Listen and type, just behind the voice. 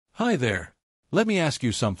Hi there. Let me ask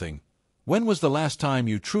you something. When was the last time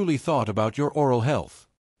you truly thought about your oral health?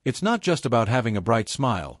 It's not just about having a bright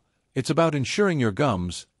smile. It's about ensuring your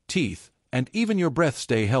gums, teeth, and even your breath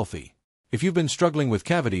stay healthy. If you've been struggling with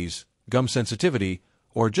cavities, gum sensitivity,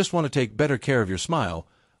 or just want to take better care of your smile,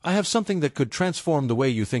 I have something that could transform the way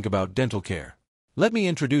you think about dental care. Let me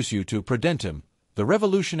introduce you to Prodentim, the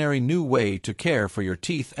revolutionary new way to care for your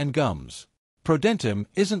teeth and gums. Prodentim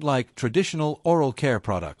isn't like traditional oral care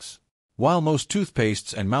products. While most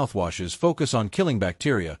toothpastes and mouthwashes focus on killing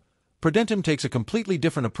bacteria, Prodentim takes a completely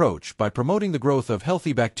different approach by promoting the growth of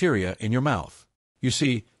healthy bacteria in your mouth. You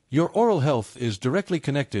see, your oral health is directly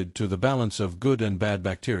connected to the balance of good and bad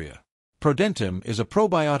bacteria. Prodentim is a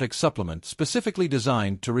probiotic supplement specifically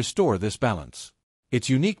designed to restore this balance. Its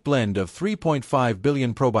unique blend of 3.5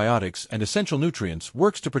 billion probiotics and essential nutrients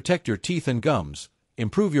works to protect your teeth and gums,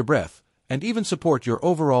 improve your breath, and even support your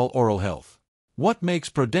overall oral health. What makes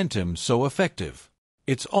Prodentim so effective?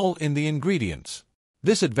 It's all in the ingredients.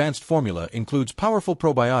 This advanced formula includes powerful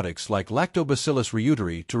probiotics like Lactobacillus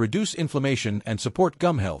reuteri to reduce inflammation and support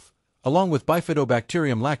gum health, along with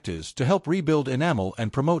Bifidobacterium lactis to help rebuild enamel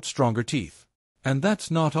and promote stronger teeth. And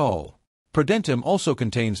that's not all. Prodentim also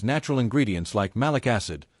contains natural ingredients like malic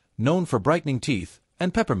acid, known for brightening teeth,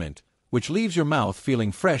 and peppermint, which leaves your mouth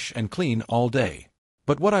feeling fresh and clean all day.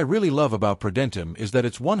 But what I really love about Prodentim is that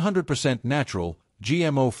it's 100% natural,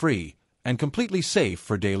 GMO-free, and completely safe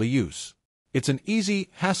for daily use. It's an easy,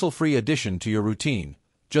 hassle-free addition to your routine.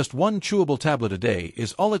 Just one chewable tablet a day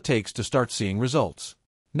is all it takes to start seeing results.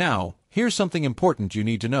 Now, here's something important you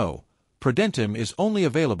need to know. Prodentim is only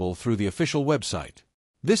available through the official website.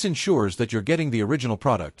 This ensures that you're getting the original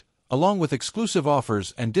product, along with exclusive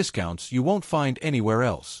offers and discounts you won't find anywhere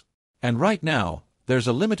else. And right now, there's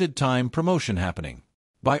a limited-time promotion happening.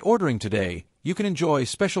 By ordering today, you can enjoy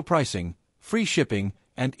special pricing, free shipping,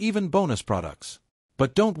 and even bonus products.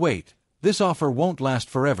 But don't wait, this offer won't last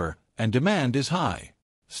forever, and demand is high.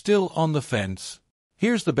 Still on the fence?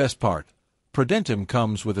 Here's the best part. Prodentim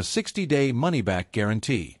comes with a 60-day money-back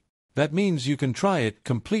guarantee. That means you can try it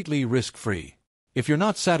completely risk-free. If you're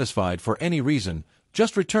not satisfied for any reason,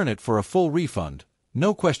 just return it for a full refund,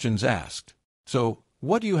 no questions asked. So,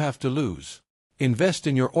 what do you have to lose? Invest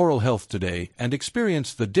in your oral health today and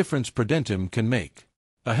experience the difference Prodentim can make.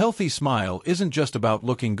 A healthy smile isn't just about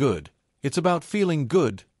looking good, it's about feeling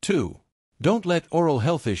good, too. Don't let oral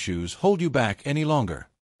health issues hold you back any longer.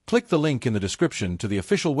 Click the link in the description to the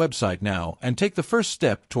official website now and take the first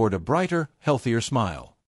step toward a brighter, healthier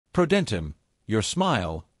smile. Prodentim, your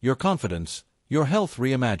smile, your confidence, your health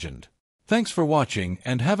reimagined. Thanks for watching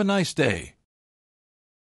and have a nice day.